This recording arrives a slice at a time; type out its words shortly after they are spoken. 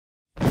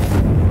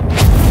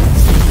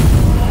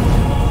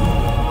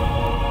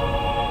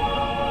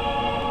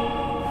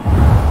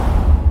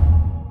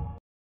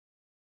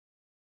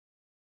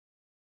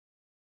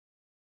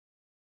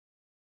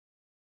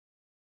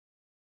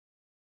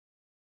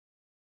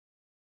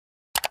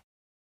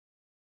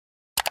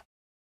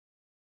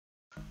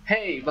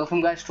Hey,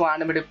 welcome guys to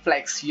Animatie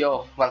Flix.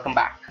 Yo, welcome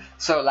back.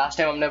 So last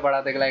time हमने पढ़ा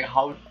था like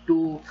how to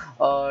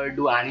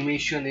do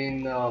animation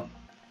in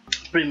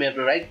premiere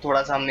पे, right.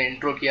 थोड़ा सा हमने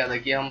इंट्रो किया था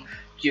कि हम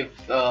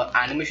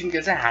एनिमेशन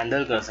कैसे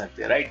हैंडल कर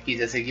सकते हैं, राइट। कि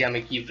जैसे कि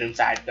हमें की फ्रेम्स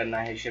ऐड करना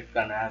है, शिफ्ट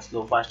करना है,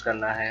 स्लो फास्ट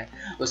करना है,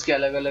 उसके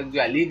अलग अलग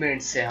जो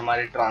एलिमेंट्स है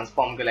हमारे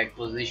ट्रांसफॉर्म के, लाइक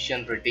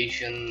पोजीशन,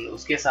 रोटेशन,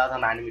 उसके साथ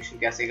हम एनिमेशन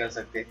कैसे कर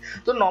सकते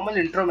हैं। तो नॉर्मल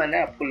इंट्रो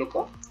मैंने आपको लोग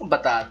को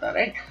बताया था,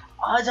 राइट।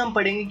 आज हम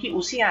पढ़ेंगे कि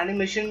उसी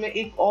एनिमेशन में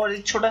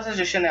एक छोटा सा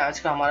सेशन है आज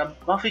का हमारा,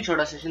 काफी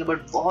छोटा सेशन है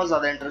बट बहुत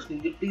ज्यादा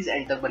इंटरेस्टिंग। प्लीज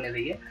एंटर बने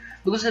रहिए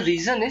बिकॉज द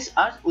रीजन इज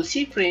आज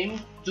उसी फ्रेम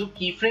जो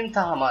की फ्रेम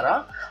था हमारा,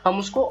 हम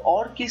उसको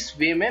और किस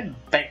वे में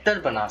बेटर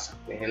बना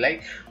सकते हैं,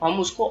 लाइक हम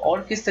उसको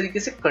और किस तरीके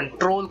से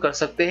कंट्रोल कर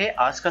सकते हैं।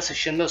 आज का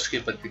सेशन में उसके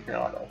ऊपर दिखने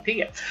वाला हूँ, ठीक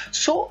है।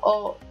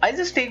 सो I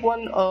just take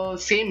one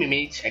same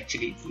image,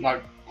 actually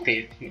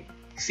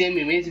not same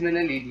image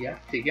मैंने ले लिया,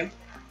 ठीक है।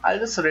 I'll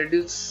just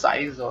reduce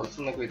size also,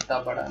 मेरे को इतना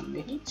बड़ा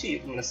नहीं चाहिए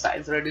तो मैंने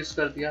साइज reduce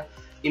कर दिया।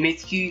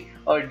 इमेज की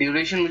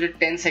ड्यूरेशन मुझे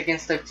 10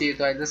 सेकेंड्स तक चाहिए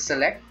तो I just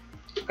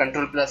select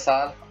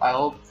Ctrl+R। I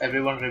hope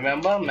everyone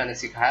remember, मैंने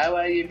सिखाया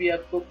हुआ है ये भी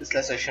आपको,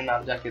 पिछला सेशन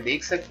आप जाके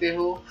देख सकते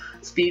हो।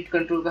 स्पीड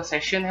कंट्रोल का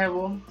सेशन है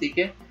वो, ठीक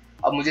है।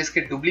 अब मुझे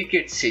इसके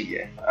डुप्लीकेट्स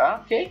चाहिए,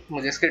 ओके,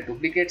 मुझे इसके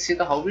डुप्लीकेट्स चाहिए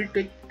तो हाउ विल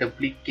टेक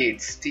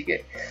डुप्लीकेट्स, ठीक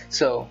है।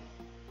 सो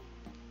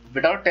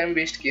विदाउट टाइम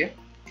वेस्ट किए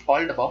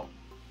hold about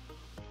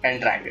and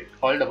drag it,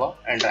 hold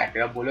about and drag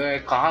it. अब बोलो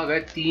कहाँ गए,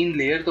 3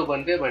 लेयर तो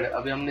बन गए बट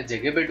अभी हमने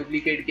जगह पे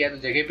डुप्लीकेट किया तो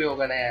जगह पे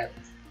होगा ना यार,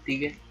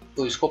 ठीक है।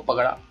 तो इसको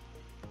पकड़ा,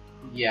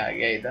 ये आ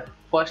गया इधर,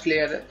 फर्स्ट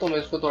लेयर है तो मैं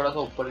इसको थोड़ा सा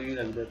ऊपर ही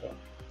रख देता हूँ,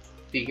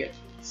 ठीक है।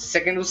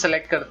 सेकेंड को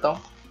सेलेक्ट करता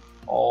हूँ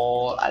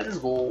और I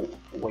just go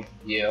over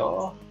here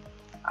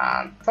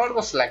and third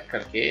को सेलेक्ट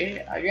करके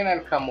again I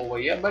come over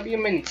here, but ये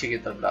मैं नीचे की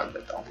तरफ डाल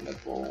देता हूँ, मेरे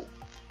को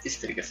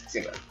इस तरीके से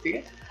सिंगल, ठीक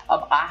है।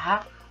 अब आई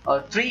हैव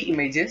 3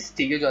 इमेजेस,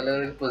 ठीक है, जो अलग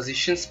अलग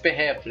पोजीशंस पे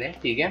है अपने,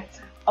 ठीक है।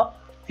 अब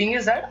थिंग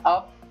इज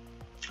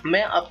दैट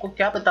मैं आपको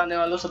क्या बताने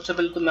वाला हूँ, सबसे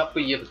पहले तो मैं आपको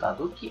ये बता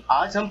दूं कि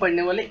आज हम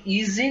पढ़ने वाले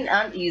ease in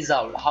and ease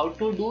out, how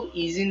to do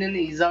ease in and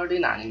ease out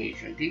in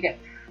animation, ठीक है।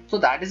 तो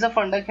दैट इज अ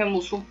फंडा कि हम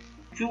उसको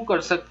क्यों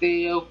कर सकते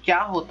हैं, क्या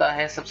होता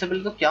है। सबसे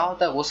पहले तो क्या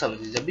होता है वो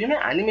समझिए। जब भी मैं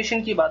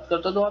एनिमेशन की बात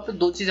करता हूँ तो वहाँ पे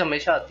 2 चीज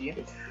हमेशा आती है,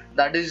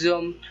 that is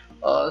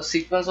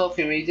sequence of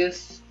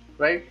images,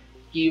 right,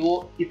 कि वो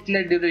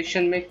इतने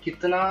ड्यूरेशन में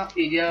कितना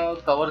एरिया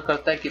कवर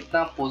करता है,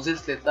 कितना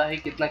पोजेस लेता है,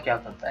 कितना क्या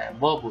करता है,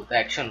 वर्ब होता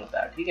है, एक्शन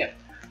होता है, ठीक है।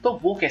 तो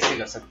वो कैसे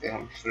कर सकते हैं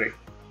हम, राइट,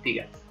 ठीक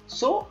है।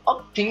 सो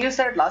अब thing is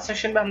that last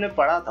session में हमने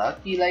पढ़ा था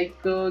कि लाइक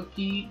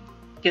कि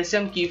कैसे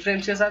हम की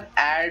फ्रेम्स के साथ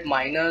ऐड,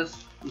 माइनस,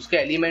 उसके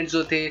एलिमेंट्स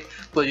जो थे,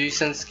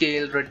 position,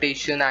 scale,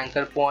 rotation,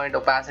 anchor point,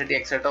 opacity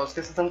etcetera,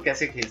 उसके साथ हम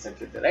कैसे खेल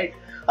सकते थे, राइट।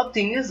 अब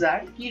थिंग इज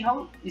दैट कि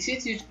हम इसी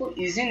चीज को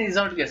इज इन इज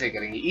आउट कैसे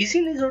करेंगे। इज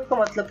इन इज आउट का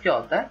मतलब क्या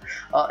होता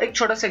है, एक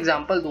छोटा सा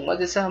एग्जांपल दूंगा।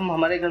 जैसे हम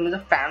हमारे घर में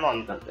जब फैन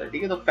ऑन करते हैं,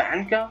 ठीक है, तो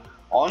फैन क्या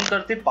ऑन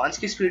करते 5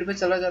 की स्पीड पे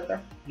चला जाता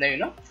है, नहीं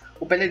ना,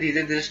 वो पहले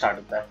धीरे धीरे स्टार्ट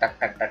होता है, टक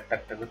टक टक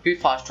टक टक, फिर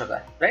फास्ट होता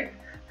है, राइट,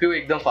 फिर वो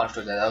एकदम फास्ट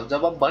हो जाता है।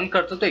 जब आप बंद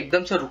करते हो तो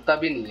एकदम से रुकता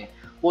भी नहीं है,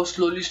 वो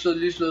slowly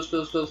slowly slow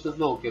slow slow slow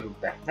slow होकर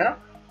रुकता है ना।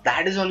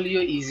 That is only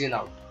your is in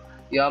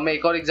out. या मैं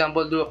एक और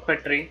एग्जांपल दूं, आपका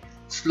ट्रेन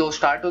स्लो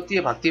स्टार्ट होती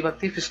है, भागती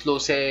भागती, फिर स्लो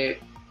से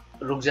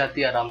रुक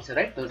जाती है आराम से,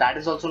 राइट। तो that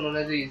is also known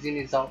as is in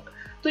is out.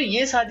 तो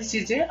ये सारी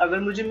चीजें अगर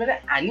मुझे मेरे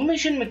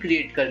एनिमेशन में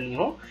क्रिएट करनी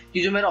हो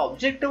कि जो मेरा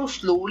ऑब्जेक्ट है वो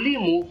स्लोली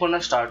मूव होना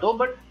स्टार्ट हो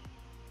बट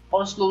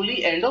और स्लोली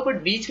एंड हो,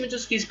 बट बीच में जो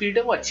उसकी स्पीड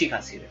है वो अच्छी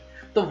खासी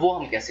रहे, तो वो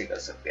हम कैसे कर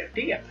सकते हैं,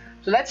 ठीक है।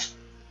 So let's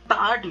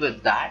start with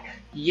that,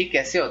 ये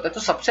कैसे होता है। तो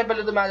सबसे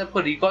पहले तो मैं आज आपको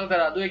रिकॉल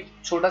करा दूं, एक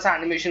छोटा सा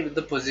एनिमेशन विद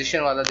द पोजीशन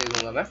वाला दे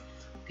दूंगा मैं,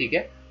 ठीक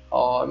है।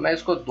 और मैं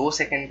इसको 2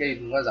 सेकंड का ही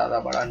दूंगा, ज्यादा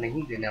बड़ा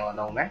नहीं देने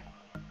वाला हूं मैं,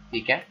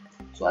 ठीक है।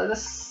 सो I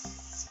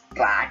just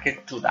track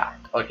it to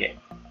that, okay.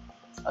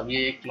 अब ये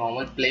एक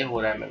नॉर्मल प्ले हो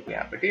रहा है मेरे को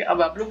यहाँ पे, ठीक है।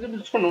 अब आप लोग जब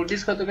इसको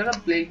नोटिस करते हो कैसा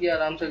प्ले किया,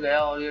 आराम से गया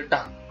और ये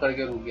टक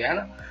करके रुक गया, है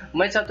ना।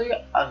 मैं चाहता हूँ कि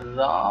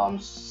आराम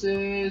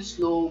से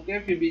स्लो होके,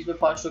 फिर बीच में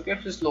फास्ट होके,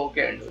 फिर स्लो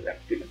होके एंड हो जाए,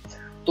 ठीक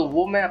है। तो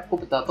वो मैं आपको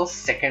बताता हूँ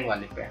सेकंड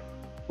वाले पे।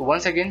 तो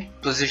वंस अगेन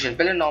पोजीशन,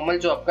 पहले नॉर्मल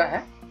जो आपका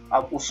है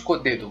आप उसको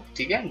दे दो,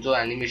 ठीक है। जो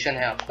एनिमेशन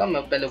है आपका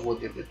मैं पहले वो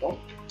दे देता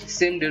हूँ,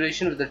 same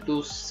duration with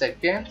 2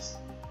 seconds,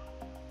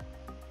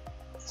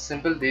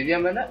 simple they दिया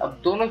मैंने।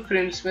 अब दोनों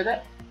फ्रेम्स मेरे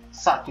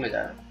साथ में जा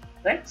रहा है,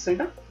 राइट,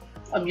 सिंपल।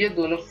 अब ये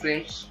दोनों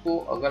फ्रेम्स को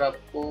अगर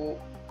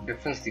आपको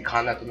डिफरेंस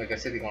दिखाना है तो मैं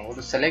कैसे दिखाऊंगा,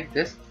 तो सेलेक्ट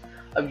दिस।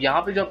 अब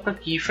यहाँ पे जो आपका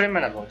की फ्रेम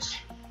है ना बॉस,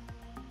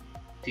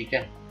 ठीक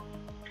है,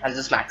 I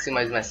just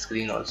maximise my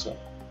screen also.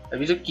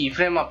 अभी जो की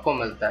फ्रेम आपको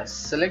मिलता है,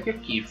 सेलेक्ट योर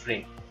की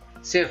फ्रेम,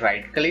 से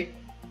right click,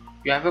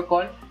 you have a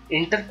call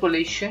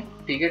interpolation,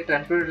 ठीक है,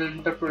 टेम्पररी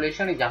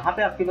इंटरपोलेशन। यहाँ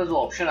पे आपके पास वो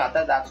ऑप्शन आता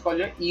है, that's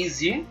called your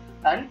ease in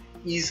and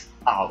ease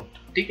out,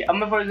 ठीक है। अब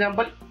मैं फॉर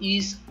एग्जांपल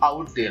ईज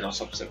आउट दे रहा हूँ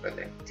सबसे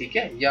पहले, ठीक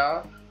है, या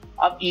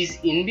आप ईज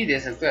इन भी दे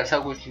सकते हो, ऐसा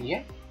कुछ नहीं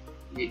है।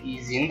 ये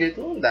ईज इन दे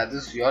दो, दैट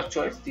इज योर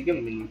चॉइस, ठीक है,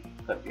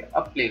 मैंने कर दिया।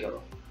 अब प्ले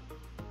करो,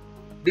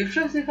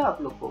 डिफरेंस देखा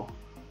आप लोग को,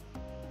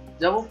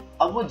 जब वो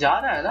अब वो जा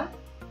रहा है ना,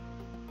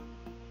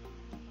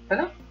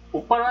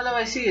 ऊपर वाला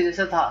वैसे ही है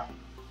जैसा था,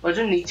 और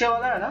जो नीचे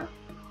वाला है ना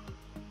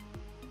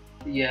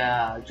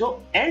या जो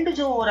एंड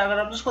जो हो रहा है,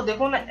 अगर आप उसको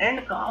देखो ना, एंड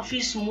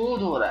काफी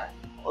स्मूथ हो रहा है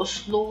और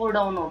स्लो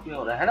डाउन होके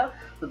हो रहा है ना।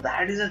 तो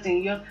दैट इज अ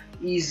थिंग यार,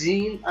 ease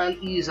in and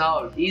ease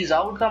out. Ease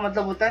out का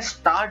मतलब होता है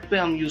स्टार्ट पे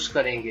हम यूज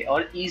करेंगे,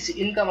 और ईज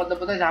इन का मतलब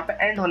होता है जहाँ पे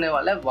एंड होने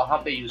वाला है वहां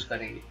पे यूज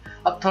करेंगे।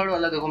 अब थर्ड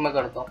वाला देखो मैं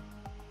करता हूँ,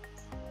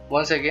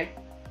 once again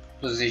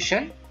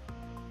position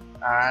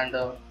and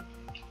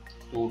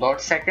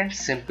 2.2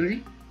 simply,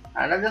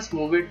 and I just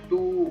move it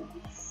to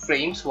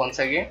frames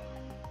once again.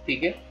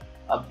 ठीक है,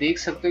 अब देख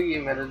सकते हो ये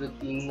मेरे जो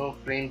तीनों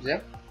फ्रेम्स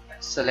है।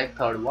 Select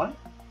third one,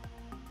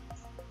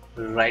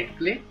 right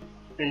click,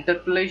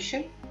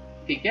 interpolation.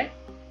 ठीक है,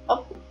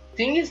 अब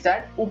थिंग इज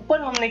दैट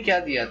ऊपर हमने क्या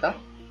दिया था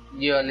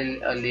ये वाले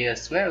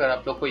लेयर्स में, अगर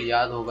आप लोग को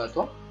याद होगा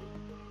तो,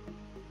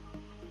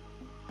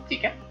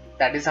 ठीक है,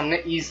 दैट इज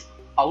हमने ईज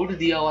आउट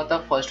दिया हुआ था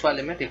फर्स्ट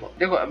वाले में। देखो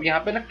देखो अब यहाँ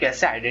पे ना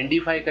कैसे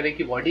आइडेंटिफाई करें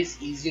कि what is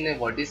ease in and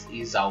what is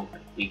ease out.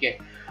 ठीक है,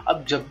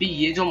 अब जब भी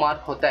ये जो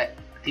मार्क होता है,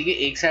 ठीक है,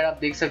 एक साइड आप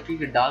देख सकते हो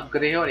कि डार्क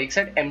ग्रे है और एक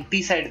साइड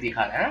एम्प्टी साइड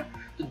दिखा रहा है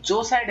ना, तो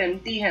जो साइड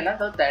एम्प्टी है ना,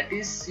 तो that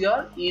is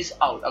your ease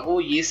out. अगर वो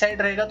ये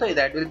साइड रहेगा तो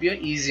that will be your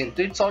ease इन।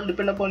 तो it's all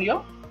depend upon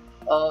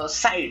your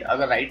side.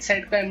 अगर राइट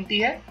साइड का एम्प्टी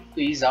है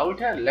तो ईज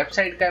आउट है, लेफ्ट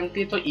साइड का एम्प्टी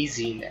है तो ईज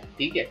इन है।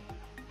 ठीक है,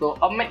 तो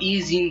अब मैं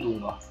ईज इन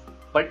दूंगा,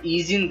 बट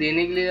ईज इन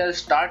देने के लिए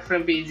स्टार्ट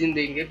फ्रेम पे ईज इन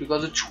देंगे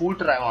बिकॉज वो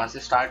छूट रहा है, वहां से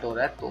स्टार्ट हो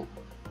रहा है, तो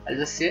I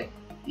just say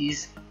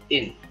ease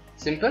in,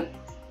 simple.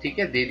 ठीक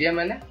है, दे दिया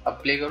मैंने, अब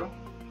प्ले करो।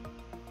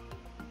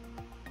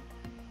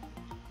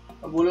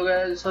 अब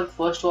बोलोगे सर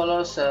फर्स्ट वाला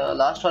और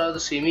लास्ट वाला तो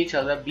सेम ही चल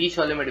रहा है, बीच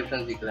वाले में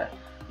डिफरेंस दिख रहा है।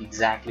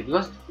 एग्जैक्टली,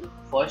 बिकॉज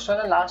फर्स्ट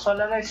वाला लास्ट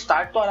वाला ना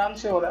स्टार्ट तो आराम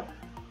से हो रहा है।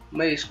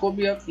 मैं इसको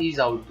भी अब ईज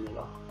आउट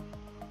दूंगा,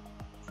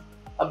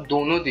 अब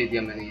दोनों दे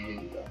दिया मैंने ये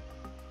दिया।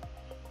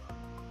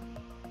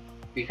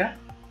 ठीक है,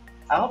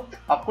 अब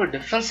आपको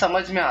डिफरेंस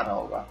समझ में आ रहा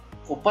होगा।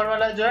 ऊपर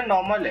वाला जो है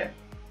नॉर्मल है,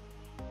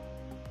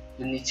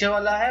 जो नीचे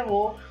वाला है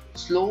वो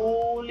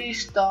स्लोली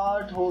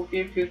स्टार्ट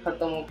होके फिर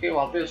खत्म होके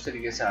वहां पे उस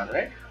तरीके से आ रहा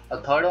है,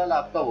 और थर्ड वाला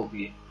आपका वो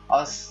भी है।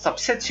 और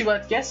सबसे अच्छी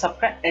बात क्या है,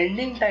 सबका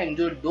एंडिंग टाइम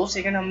जो 2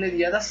 सेकंड हमने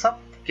दिया था, सब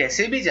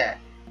कैसे भी जाए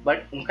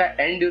बट उनका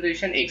एंड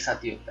ड्यूरेशन एक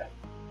साथ ही होता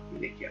है।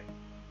 देखिए,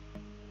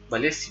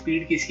 भले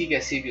स्पीड किसकी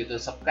कैसी भी हो तो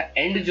सबका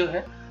एंड जो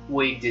है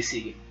वो एक जैसी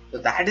ही। तो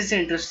that is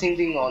interesting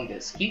thing on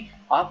this कि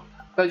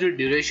आपका जो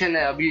ड्यूरेशन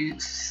है अभी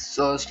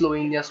स्लो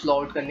इन या स्लो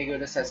आउट करने की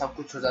वजह से ऐसा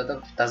कुछ हो जाता है,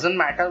 डजंट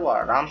मैटर, वो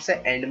आराम से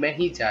एंड में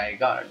ही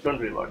जाएगा,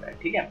 डोंट रिवर्ट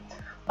दैट। ठीक है,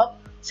 अब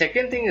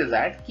सेकेंड थिंग इज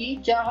दैट कि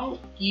क्या हम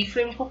की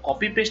फ्रेम को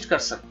कॉपी पेस्ट कर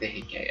सकते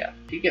हैं क्या यार।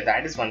 ठीक है,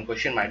 that is one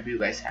question might be you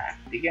guys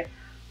have. ठीक है,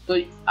 तो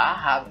आई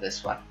हैव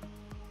दिस वन,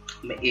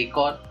 मैं एक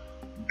और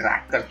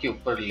ड्रैग करके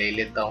ऊपर ले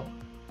लेता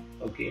हूँ।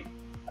 ओके,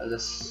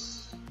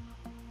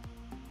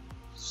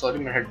 सॉरी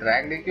मैंने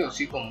ड्रैग लेके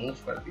उसी को मूव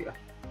कर दिया।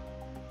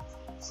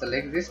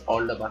 सेलेक्ट दिस,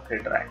 ऑल दबा के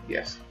ड्रैग,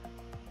 यस,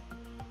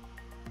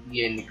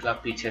 ये निकला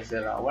पीछे से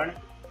रावण।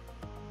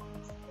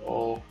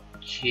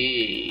 ओके,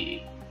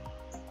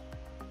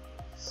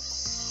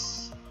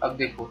 अब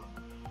देखो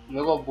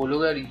मेरे को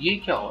बोलोगे यार ये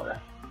क्या हो रहा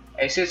है,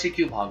 ऐसे ऐसे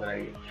क्यों भाग रहा है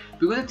ये।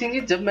 बिकॉज थिंग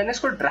इज जब मैंने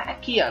इसको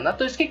ड्रैग किया ना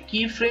तो इसके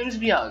की फ्रेम्स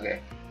भी आ गए,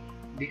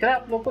 दिख रहा है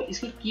आप लोग को,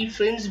 इसके की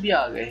फ्रेम्स भी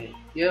आ गए हैं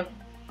ये।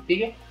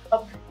 ठीक है,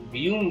 अब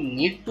you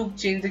need to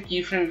change the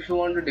keyframe if you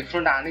want a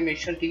different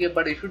animation। ठीक है,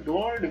 but if you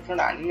don't want a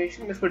different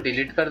animation, मैं इसको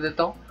डिलीट कर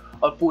देता हूँ।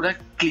 और पूरा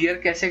क्लियर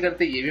कैसे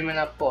करते ये भी मैंने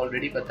आपको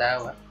ऑलरेडी बताया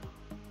हुआ है।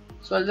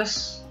 सो I just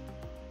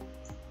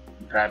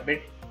drag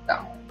it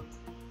down.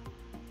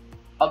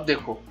 अब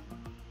देखो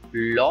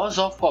लॉस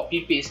ऑफ कॉपी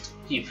पेस्ट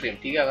की फ्रेम।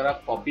 ठीक है, अगर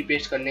आप कॉपी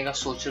पेस्ट करने का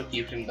सोच रहे हो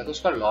की फ्रेम का तो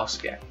उसका लॉस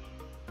क्या है,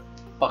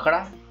 पकड़ा,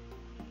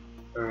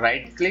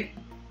 राइट क्लिक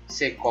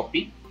से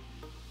कॉपी,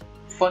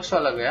 फर्स्ट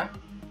वाला गया,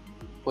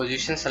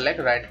 पोजीशन सेलेक्ट,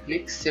 राइट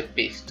क्लिक से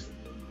पेस्ट,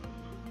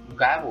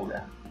 गायब हो गया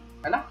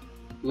है ना।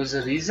 बिकॉज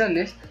रीजन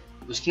इज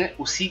उसने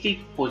उसी के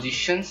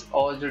पोजीशंस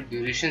और जो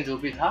ड्यूरेशन जो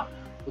भी था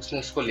उसने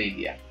उसको ले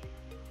लिया।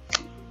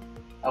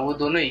 अब वो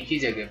दोनों एक ही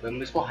जगह पे,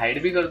 मैं इसको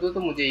हाइड भी कर दूं तो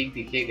मुझे एक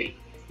दिखेगा ही,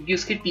 क्योंकि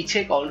उसके पीछे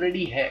एक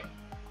ऑलरेडी है।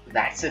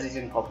 That's the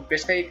reason copy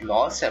paste का एक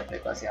लॉस है अपने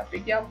पास यहाँ पे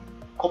कि आप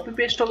कॉपी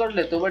पेस्ट तो कर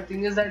लेते हो, बट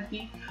थिंग इज दैट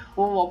कि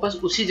वो वापस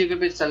उसी जगह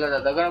पे चला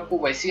जाता है। अगर आपको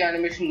वैसी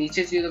एनिमेशन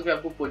नीचे चाहिए तो फिर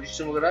आपको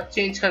पोजीशन वगैरह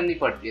चेंज करनी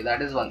पड़ती है।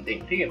 That is one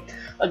thing. ठीक है,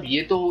 अब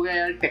ये तो हो गया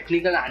यार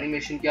टेक्निकल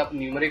एनिमेशन की आप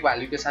न्यूमेरिक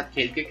वैल्यू के साथ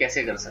खेल के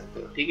कैसे कर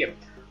सकते हो। ठीक है,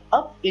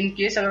 अब इन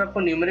केस अगर आपको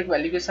न्यूमेरिक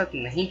वैल्यू के साथ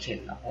नहीं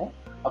खेलना हो,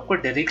 आपको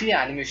डायरेक्टली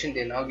एनिमेशन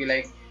देना हो कि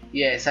लाइक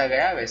ये ऐसा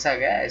गया वैसा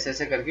गया, ऐसे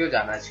ऐसे करके वो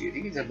जाना चाहिए।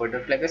 ठीक है, जब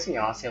बटरफ्लाई कैसे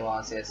यहाँ से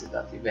वहां से ऐसे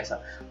जाती है वैसा,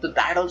 तो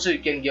that also you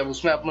can give.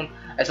 उसमें अपन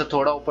ऐसा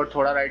थोड़ा ऊपर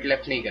थोड़ा राइट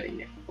लेफ्ट नहीं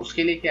करेंगे।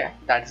 उसके लिए क्या है,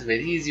 that is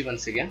very easy.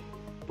 Once again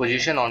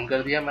position on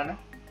कर दिया मैंने।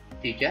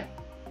 ठीक है,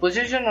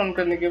 पोजीशन ऑन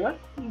करने के बाद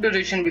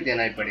ड्यूरेशन भी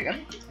देना ही पड़ेगा,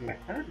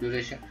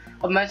 ड्यूरेशन।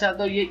 अब मैं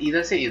चाहता हूँ ये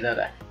इधर से इधर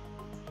है,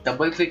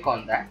 double click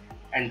on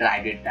that and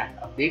drag it that.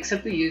 अब देख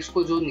सकते हो ये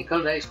इसको जो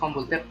निकल रहा है इसको हम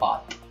बोलते हैं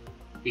पाथ।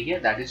 ठीक है,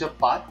 दैट इज योर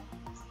पाथ।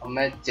 अब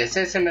मैं जैसे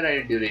जैसे मेरा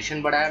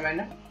ड्यूरेशन बढ़ाया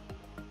मैंने,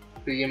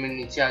 फिर ये मैं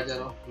नीचे आ जा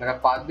रहा हूँ, मेरा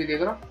पाथ भी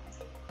देख रहा हूँ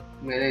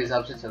मेरे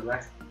हिसाब से चल रहा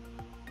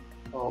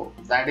है। तो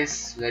that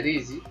is very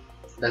easy,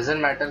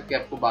 doesn't matter कि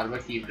आपको बार बार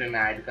की फ्रेम में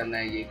ऐड करना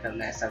है, ये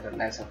करना है, ऐसा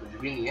करना है, ऐसा कुछ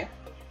भी नहीं है।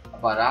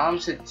 अब आराम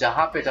से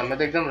जहाँ पे मैं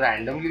तो एकदम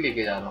रैंडमली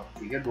लेके जा रहा हूँ,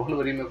 ठीक है, डोंट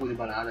वरी मैं कुछ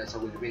बना रहा ऐसा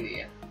कुछ भी नहीं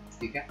है,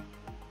 ठीक है।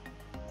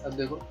 अब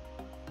देखो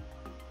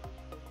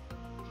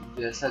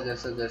जैसा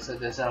जैसा जैसा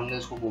जैसा हमने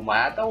इसको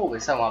घुमाया था वो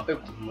वैसा वहाँ पे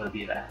घूम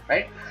भी रहा है,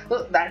 राइट। तो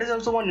that is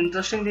also one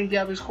interesting thing कि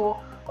आप इसको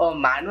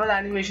मैनुअल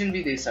एनिमेशन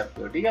भी दे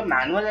सकते हो, ठीक है।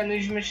 मैनुअल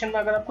एनिमेशन में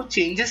अगर आपको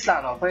चेंजेस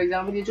लाना हो, फॉर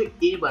एग्जांपल ये जो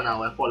ए बना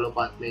हुआ है फॉलो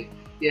पाथ में,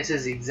 ये ऐसे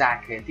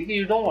जिगजैग है, ठीक है,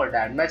 यू डोंट वांट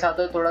दैट, मैं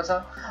चाहता हूँ थोड़ा सा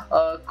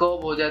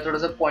कर्व हो जाए, थोड़ा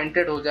सा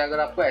पॉइंटेड हो जाए, अगर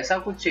आपको ऐसा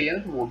कुछ चाहिए ना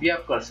तो वो भी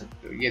आप कर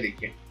सकते हो। ये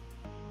देखिए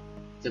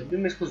जब भी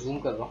मैं इसको जूम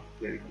कर रहा हूँ,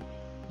 ये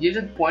देखिए ये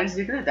जो पॉइंट्स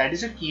दिख रहे हैं दैट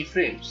इज योर की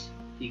फ्रेम्स,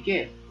 ठीक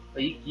है।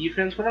 और ये की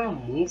फ्रेम्स को ना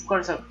मैं मूव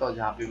कर सकता हूँ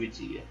जहाँ पे भी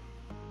चाहिए।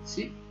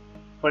 सी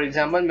फॉर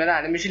एग्जाम्पल मेरा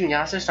एनिमेशन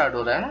यहाँ से स्टार्ट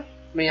हो रहा है ना,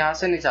 मैं यहाँ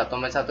से नहीं चाहता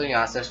हूँ, मैं चाहता हूँ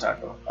यहाँ से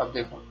स्टार्ट हो। अब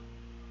देखो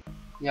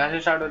यहाँ से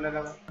स्टार्ट होने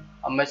लगा।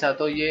 अब मैं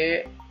चाहता हूँ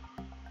ये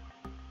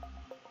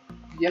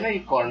ना ये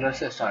कॉर्नर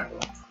से स्टार्ट हो।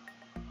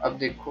 अब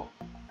देखो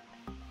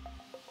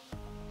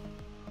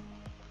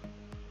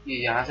ये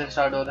यहाँ से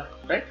स्टार्ट हो रहा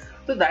है, राइट।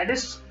 तो that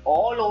is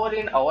all over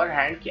in our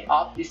hand कि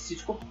आप इस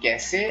चीज को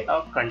कैसे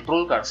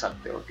कंट्रोल कर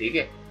सकते हो, ठीक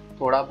है।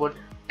 थोड़ा बहुत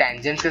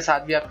टेंजेंट्स के साथ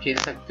भी आप खेल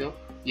सकते हो।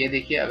 ये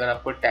देखिए अगर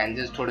आपको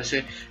टेंजेंट्स थोड़े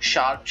से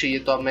शार्प चाहिए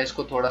तो अब मैं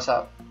इसको थोड़ा सा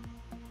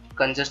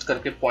कंजस्ट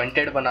करके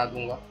पॉइंटेड बना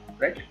दूंगा,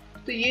 राइट।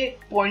 तो ये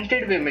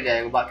पॉइंटेड वे में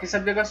जाएगा, बाकी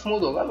सब जगह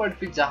स्मूथ होगा, बट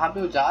फिर जहाँ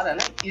पे वो जा रहा है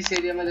ना इस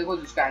एरिया में देखो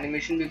जिसका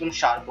एनिमेशन भी एकदम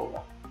शार्प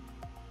होगा,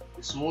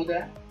 स्मूथ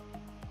है।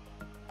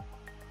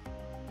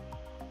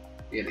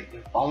 ये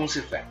देखिए बाउंस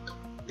इफेक्ट,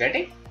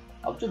 गेटिंग।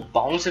 अब जो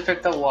बाउंस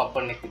इफेक्ट था वो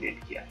अपन ने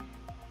क्रिएट किया,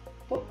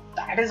 तो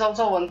that is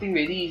also one thing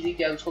very easy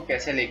कि आप उसको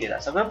कैसे लेके जा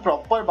सकते हो।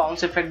 प्रॉपर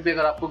बाउंस इफेक्ट भी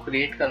अगर आपको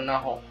क्रिएट करना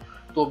हो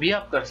तो भी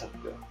आप कर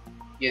सकते हो।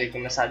 ये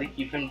देखिए मैं सारी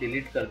की फ्रेम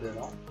डिलीट कर दे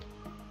रहा हूँ,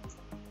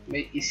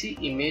 मैं इसी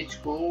इमेज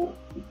को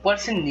ऊपर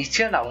से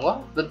नीचे लाऊंगा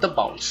विद द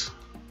बाउंस,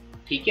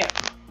 ठीक है।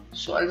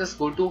 सो I just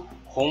go to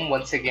home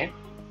once again,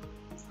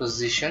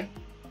 position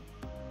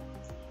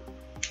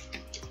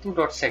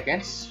 2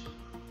 seconds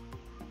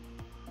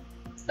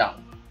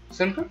down,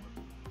 simple,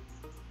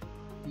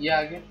 ये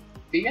आ गया,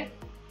 ठीक है।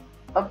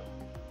 अब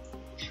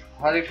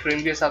हर एक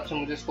फ्रेम के हिसाब से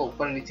मुझे इसको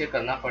ऊपर नीचे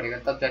करना पड़ेगा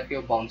तब जाके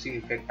वो बाउंसिंग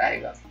इफेक्ट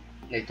आएगा,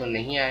 नहीं तो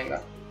नहीं आएगा,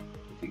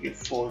 ठीक है।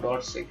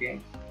 4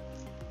 सेकेंड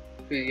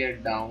फिर ये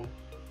डाउन,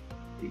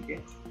 ठीक है।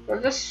 तो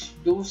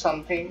जस्ट डू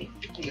समथिंग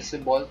जैसे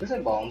बॉल कैसे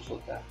बाउंस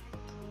होता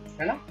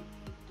है ना,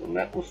 तो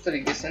मैं उस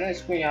तरीके से ना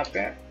इसको यहाँ पे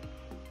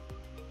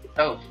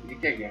ये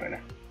क्या किया मैंने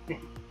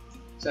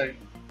sorry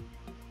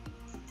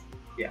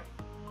yeah,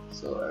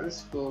 so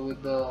let's go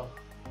with the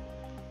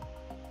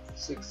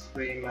 6th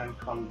frame and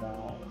come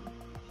down,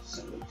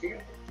 ठीक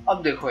है।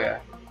 अब देखो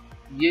यार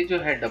ये जो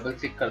है डबल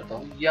क्लिक करता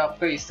हूँ, ये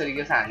आपका इस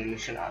तरीके से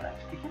एनिमेशन आ रहा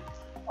है, ठीक है।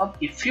 अब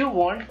इफ यू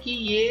वांट कि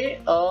ये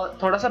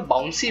थोड़ा सा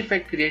बाउंसी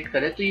इफेक्ट क्रिएट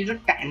करे तो ये जो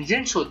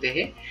टेंजेंट्स होते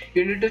हैं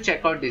you need to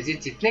check out this,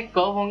 जितने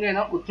कर्व होंगे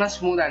ना उतना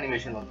स्मूथ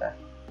एनिमेशन होता है।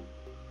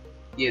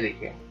 ये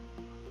देखिए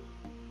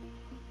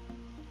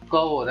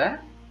कर्व हो रहा है,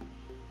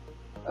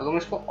 अगर मैं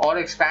इसको और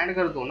एक्सपैंड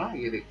कर दूं ना,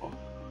 ये देखो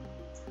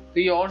तो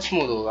ये और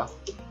स्मूथ होगा,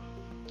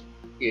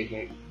 ये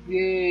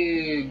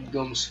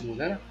एकदम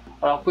स्मूथ है ना।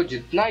 और आपको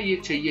जितना ये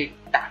चाहिए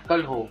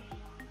टैकल हो,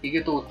 ठीक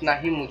है, तो उतना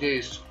ही मुझे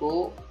इसको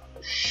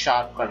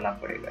शार्प करना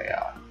पड़ेगा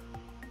यार,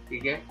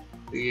 ठीक है।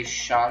 तो ये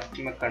शार्प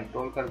मैं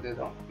कंट्रोल कर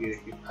देता हूँ, ये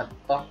देखिए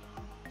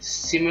खत्म।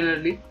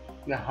 सिमिलरली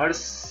मैं हर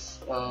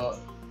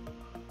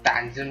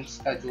टैंजेंट्स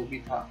का जो भी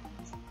था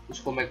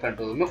उसको मैं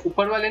कंट्रोल, मैं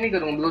ऊपर वाले नहीं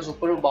करूँगा बिकॉज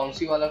ऊपर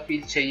बाउंसी वाला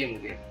फील चाहिए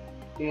मुझे,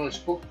 तो मैं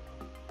उसको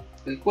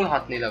बिल्कुल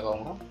हाथ नहीं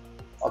लगाऊंगा।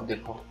 अब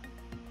देखो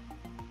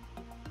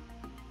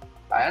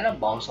आया ना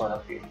बाउंस वाला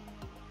feel,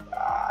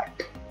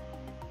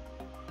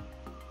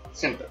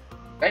 simple,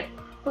 right?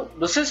 So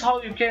this is how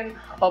you can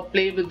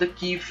play with the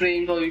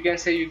keyframes, or you can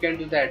say you can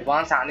do the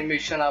advanced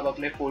animation। आप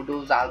अपने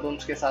फोटोज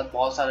एल्बम्स के साथ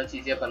बहुत सारी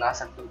चीजें बना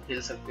सकते हो,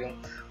 खेल सकते हो,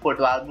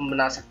 फोटो एल्बम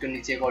बना सकते हो,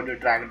 नीचे एक ऑडियो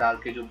ट्रैक डाल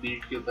के जो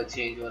बीट के ऊपर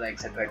चेंज हो रहा है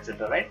etcetera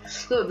etcetera, right.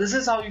 So this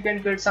is how you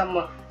can create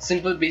some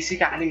simple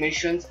basic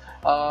animations,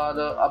 और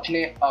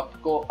अपने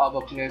आपको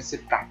अब अपने से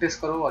प्रैक्टिस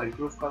करो और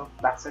इम्प्रूव करो,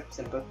 दैट्स इट,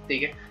 सिंपल,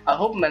 ठीक है। आई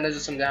होप मैंने जो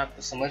समझाया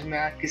आपको समझ में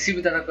आया। किसी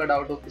भी तरह का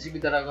डाउट हो, किसी भी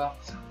तरह का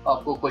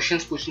आपको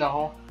क्वेश्चंस पूछना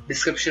हो,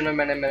 डिस्क्रिप्शन में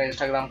मैंने मेरा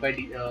इंस्टाग्राम का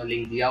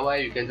लिंक दिया हुआ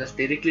है, you can just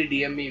directly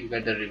DM me, you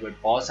get the revert.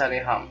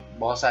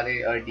 बहुत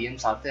सारे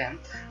डीएम्स आते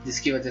हैं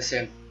जिसकी वजह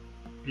से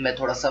मैं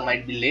थोड़ा सा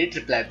माइट बी लेट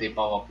रिप्लाई दे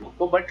पाऊँ आप लोग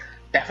को, बट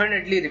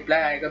डेफिनेटली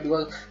रिप्लाई आएगा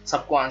बिकॉज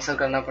सबको आंसर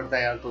करना पड़ता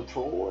है यार। तो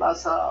थोड़ा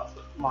सा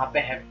वहाँ पे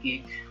है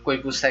कि कोई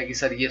पूछता है कि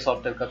सर ये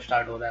सॉफ्टवेयर कब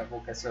स्टार्ट हो रहा है,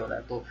 वो कैसे हो रहा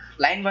है, तो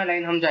लाइन बाय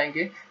लाइन हम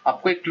जाएंगे।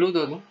 आपको एक क्लू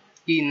दे दूँ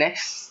कि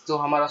नेक्स्ट जो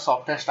हमारा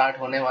सॉफ्टवेयर स्टार्ट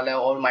होने वाला है,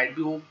 और माइट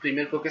भी वो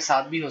प्रीमियर प्रो के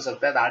साथ भी हो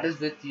सकता है, that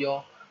is with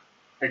your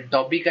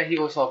Adobe का ही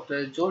वो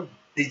सॉफ्टवेयर जो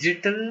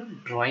डिजिटल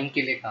ड्राइंग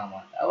के लिए काम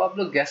आता है। अब आप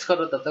लोग गेस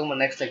करो, तब तक मैं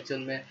नेक्स्ट लेक्चर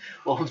में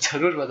वो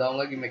जरूर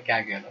बताऊंगा कि मैं क्या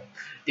कह रहा हूँ,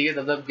 ठीक है।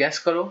 तब तक गेस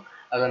करो,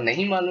 अगर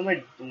नहीं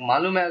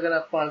मालूम है अगर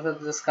आपको आंसर,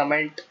 जस्ट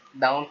कमेंट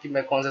डाउन कि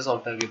मैं कौन से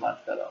सॉफ्टवेयर की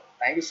बात कर रहा हूँ।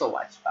 Thank you so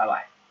much, bye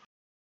bye.